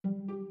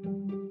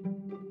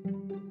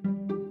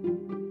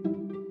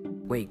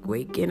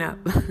waking up.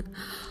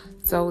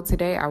 So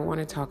today I want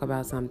to talk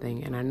about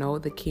something, and I know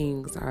the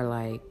kings are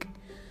like,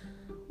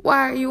 why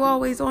are you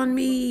always on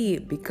me?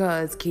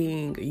 Because,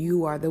 king,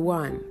 you are the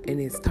one, and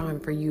it's time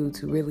for you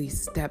to really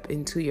step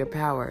into your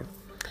power.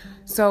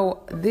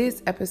 So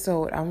this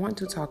episode, I want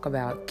to talk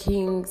about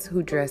kings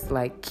who dress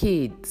like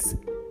kids.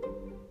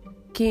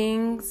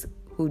 Kings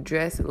who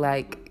dress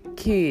like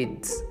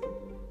kids.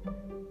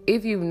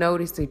 If you've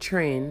noticed a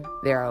trend,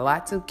 there are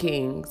lots of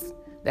kings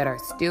that are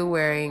still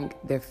wearing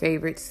their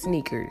favorite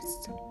sneakers.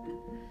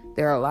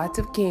 There are lots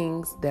of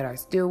kings that are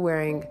still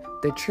wearing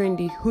the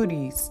trendy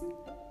hoodies.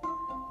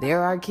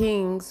 There are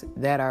kings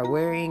that are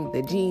wearing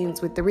the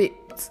jeans with the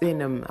rips in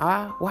them.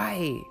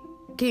 Why?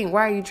 King,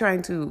 why are you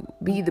trying to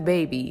be the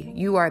baby?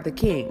 You are the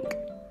king.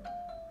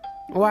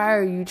 Why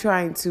are you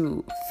trying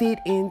to fit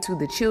into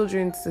the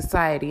children's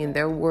society in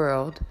their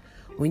world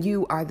when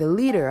you are the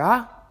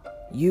leader,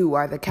 You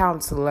are the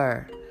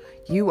counselor.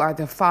 You are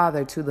the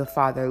father to the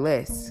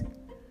fatherless.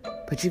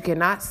 But you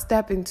cannot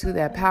step into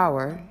that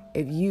power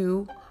if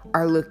you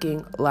are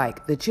looking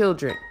like the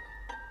children.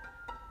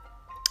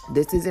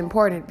 This is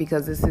important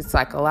because this is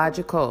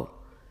psychological.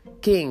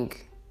 King,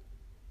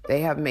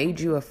 they have made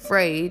you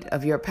afraid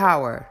of your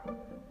power.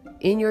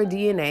 In your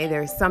DNA,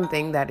 there's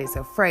something that is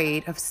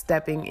afraid of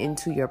stepping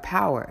into your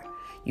power.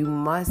 You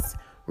must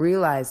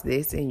realize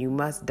this and you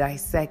must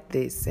dissect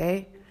this.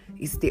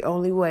 It's the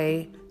only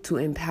way to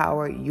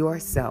empower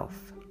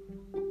yourself.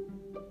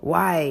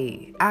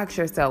 Why? Ask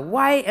yourself,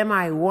 why am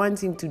I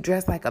wanting to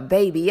dress like a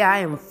baby? I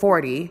am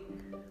 40.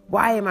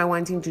 Why am I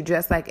wanting to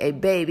dress like a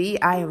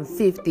baby? I am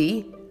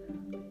 50.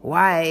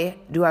 Why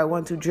do I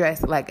want to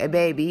dress like a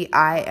baby?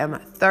 I am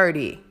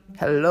 30.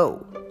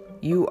 Hello.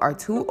 You are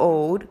too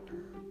old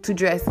to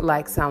dress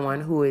like someone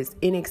who is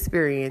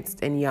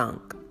inexperienced and young.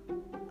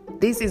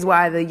 This is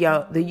why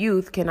the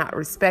youth cannot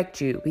respect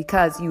you,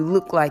 because you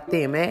look like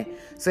them,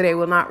 So they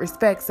will not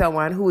respect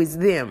someone who is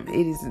them.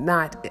 It is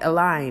not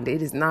aligned.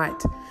 It is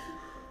not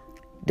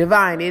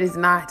divine. It is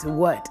not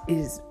what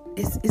is.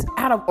 It's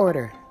out of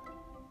order.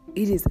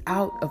 It is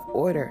out of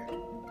order.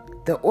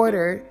 The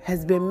order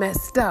has been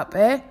messed up,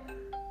 The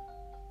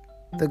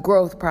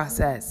growth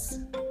process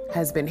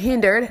has been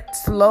hindered,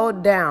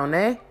 slowed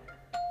down,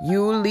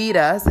 You lead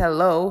us,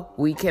 hello.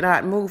 We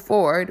cannot move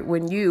forward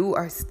when you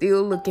are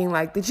still looking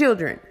like the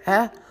children,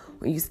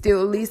 When you're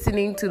still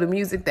listening to the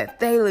music that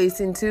they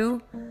listen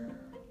to,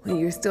 when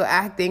you're still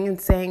acting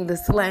and saying the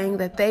slang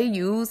that they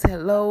use,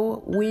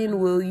 hello. When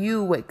will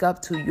you wake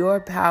up to your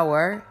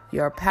power?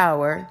 Your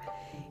power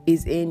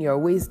is in your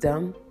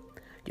wisdom.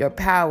 Your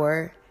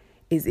power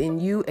is in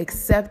you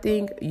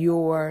accepting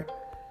your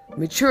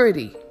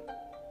maturity.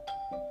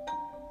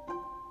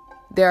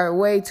 There are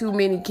way too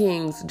many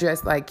kings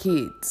dressed like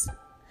kids.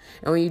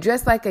 And when you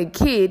dress like a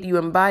kid, you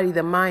embody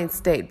the mind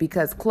state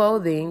because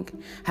clothing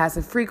has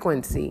a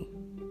frequency.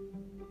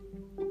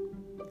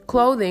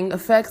 Clothing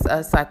affects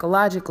us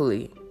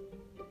psychologically.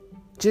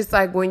 Just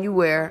like when you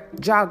wear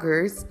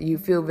joggers, you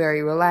feel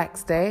very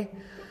relaxed,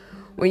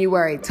 When you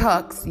wear a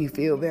tux, you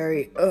feel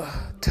very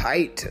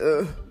tight,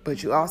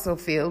 but you also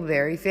feel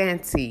very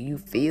fancy. You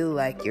feel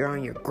like you're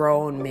on your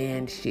grown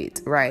man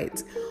shit,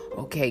 right?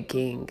 Okay,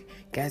 king,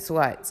 guess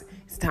what?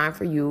 It's time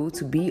for you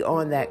to be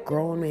on that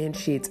grown man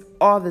shit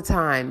all the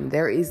time.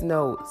 There is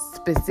no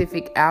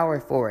specific hour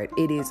for it.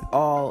 It is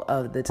all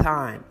of the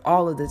time.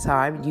 All of the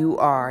time, you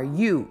are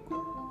you.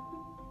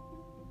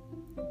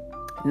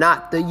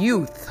 Not the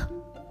youth.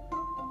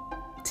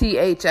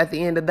 TH at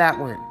the end of that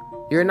one.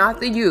 You're not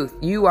the youth.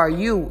 You are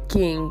you,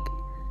 king.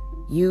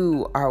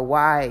 You are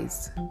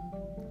wise.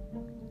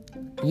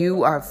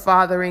 You are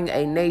fathering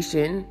a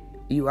nation.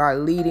 You are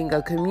leading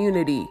a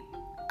community.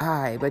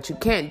 But you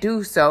can't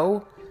do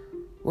so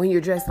when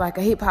you're dressed like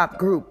a hip-hop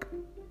group.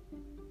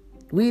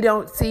 We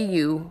don't see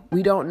you.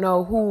 We don't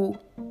know who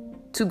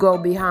to go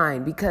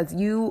behind because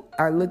you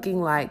are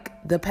looking like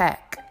the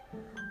pack.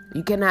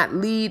 You cannot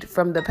lead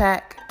from the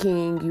pack,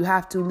 king. You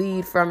have to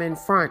lead from in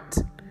front.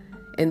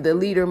 And the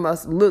leader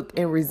must look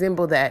and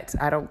resemble that.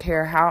 I don't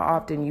care how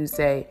often you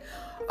say,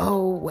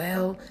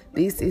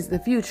 this is the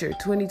future,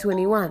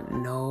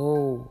 2021.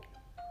 No.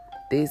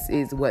 This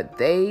is what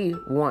they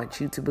want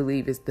you to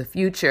believe is the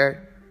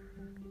future.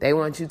 They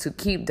want you to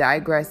keep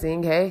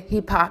digressing.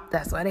 Hip-hop,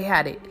 that's why they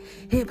had it.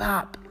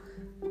 Hip-hop,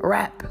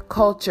 rap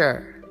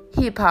culture,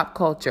 hip-hop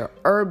culture,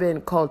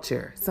 urban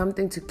culture.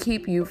 Something to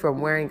keep you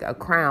from wearing a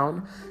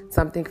crown.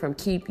 Something to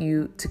keep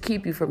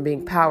you from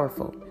being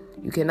powerful.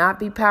 You cannot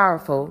be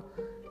powerful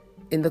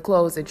in the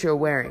clothes that you're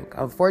wearing.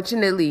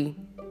 Unfortunately,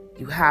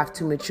 you have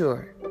to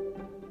mature.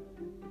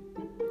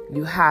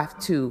 You have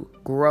to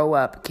grow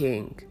up,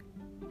 king.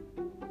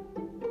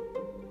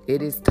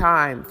 It is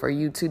time for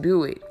you to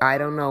do it. I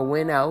don't know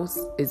when else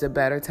is a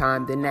better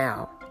time than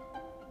now.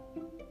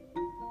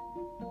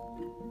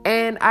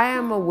 And I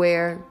am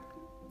aware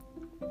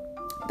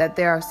that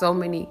there are so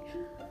many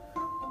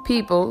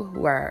people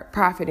who are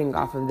profiting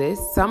off of this.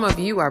 Some of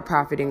you are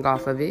profiting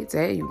off of it.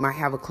 You might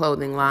have a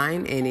clothing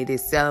line and it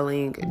is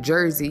selling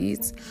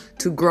jerseys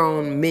to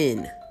grown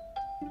men.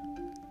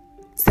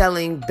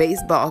 selling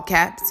baseball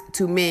caps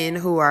to men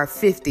who are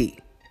 50.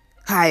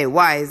 Hi,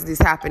 why is this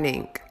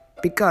happening?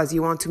 Because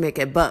you want to make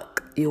a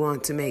buck. You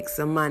want to make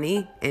some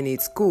money, and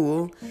it's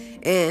cool.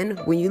 And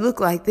when you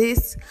look like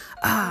this,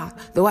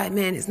 the white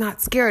man is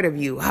not scared of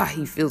you.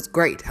 He feels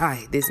great.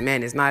 This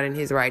man is not in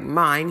his right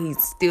mind.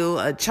 He's still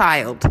a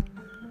child.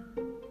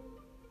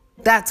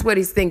 That's what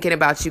he's thinking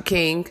about you,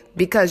 king,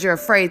 because you're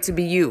afraid to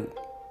be you.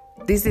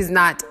 This is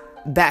not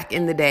back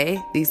in the day.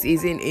 This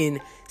isn't in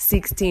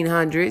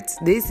 1600s.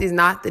 This is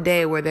not the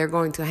day where they're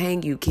going to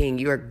hang you, king.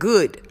 You're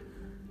good.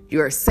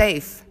 You're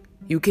safe.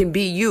 You can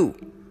be you.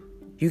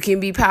 You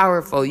can be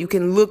powerful. You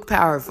can look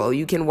powerful.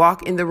 You can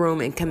walk in the room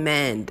and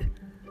command.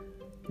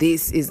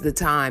 This is the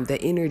time.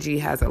 The energy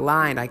has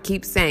aligned. I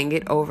keep saying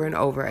it over and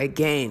over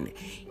again.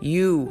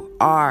 You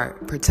are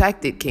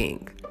protected,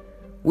 king.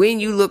 When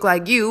you look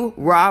like you,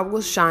 Ra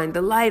will shine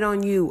the light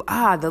on you.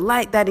 The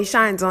light that he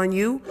shines on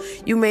you,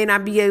 you may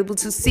not be able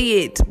to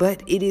see it,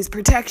 but it is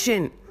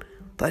protection.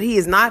 But he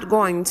is not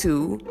going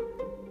to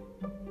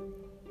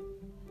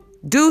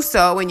do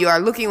so when you are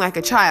looking like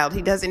a child.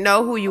 He doesn't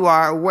know who you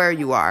are or where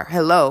you are.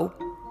 Hello.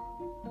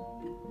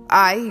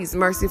 He's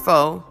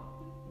merciful.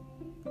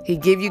 He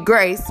give you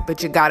grace,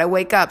 but you gotta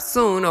wake up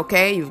soon,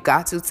 okay? You've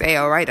got to say,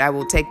 all right, I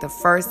will take the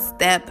first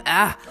step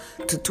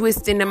to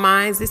twisting the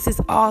minds. This is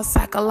all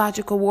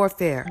psychological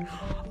warfare.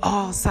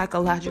 All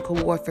psychological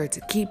warfare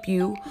to keep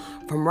you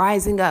from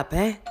rising up,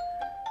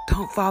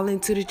 Don't fall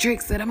into the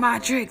tricks of the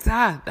Matrix,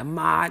 The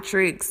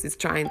Matrix is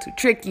trying to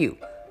trick you.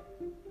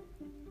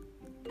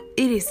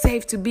 It is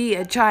safe to be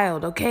a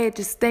child, okay?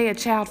 Just stay a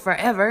child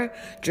forever.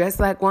 Dress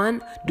like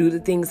one. Do the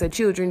things that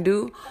children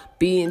do.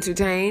 Be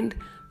entertained.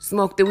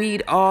 Smoke the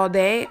weed all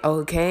day,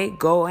 okay?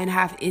 Go and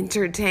have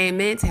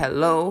entertainment.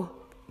 Hello.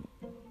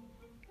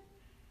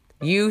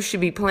 You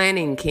should be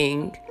planning,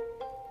 king.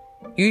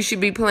 You should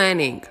be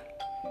planning.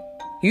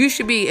 You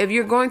should be, if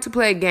you're going to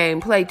play a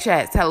game, play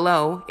chess.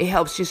 Hello. It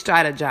helps you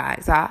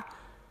strategize,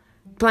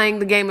 Playing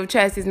the game of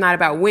chess is not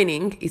about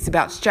winning. It's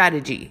about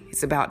strategy.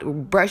 It's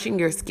about brushing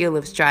your skill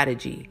of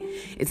strategy.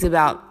 It's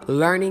about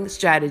learning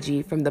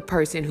strategy from the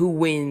person who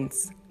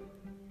wins.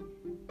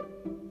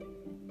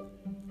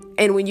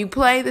 And when you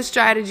play the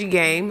strategy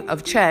game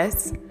of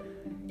chess,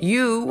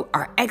 you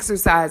are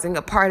exercising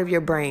a part of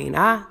your brain,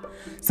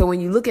 So when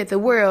you look at the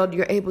world,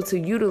 you're able to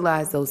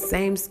utilize those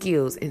same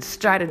skills and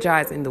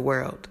strategize in the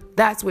world.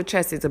 That's what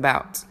chess is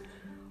about.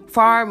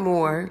 Far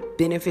more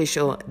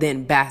beneficial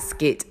than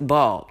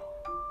basketball.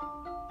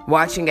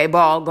 Watching a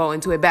ball go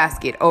into a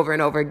basket over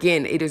and over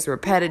again, it is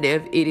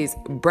repetitive. It is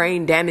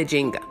brain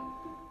damaging.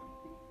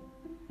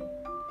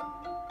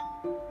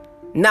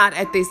 Not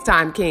at this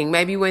time, king.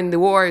 Maybe when the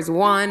war is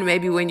won,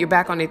 maybe when you're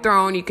back on the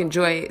throne, you can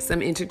enjoy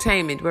some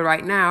entertainment. But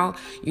right now,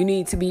 you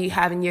need to be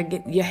having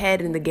your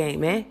head in the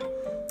game,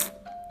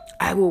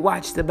 I will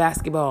watch the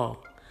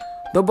basketball.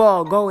 The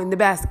ball go in the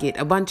basket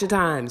a bunch of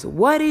times.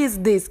 What is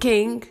this,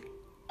 king?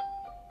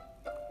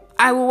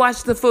 I will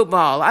watch the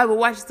football. I will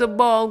watch the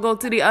ball go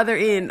to the other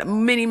end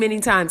many, many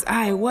times.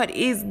 What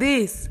is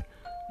this?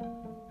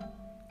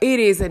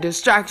 It is a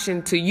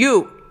distraction to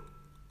you.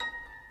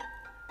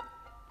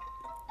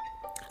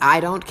 I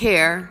don't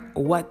care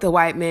what the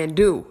white man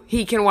do.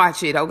 He can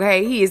watch it,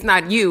 okay? He is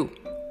not you.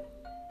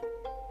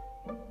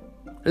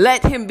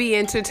 Let him be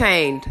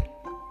entertained.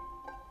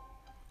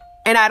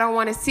 And I don't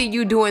want to see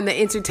you doing the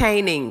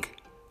entertaining.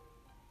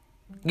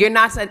 You're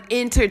not an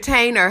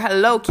entertainer.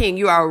 Hello, king.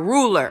 You are a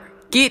ruler.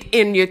 Get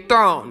in your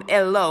throne.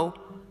 Hello.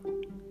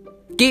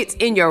 Get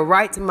in your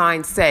right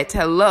mindset.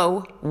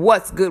 Hello.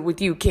 What's good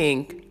with you,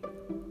 king?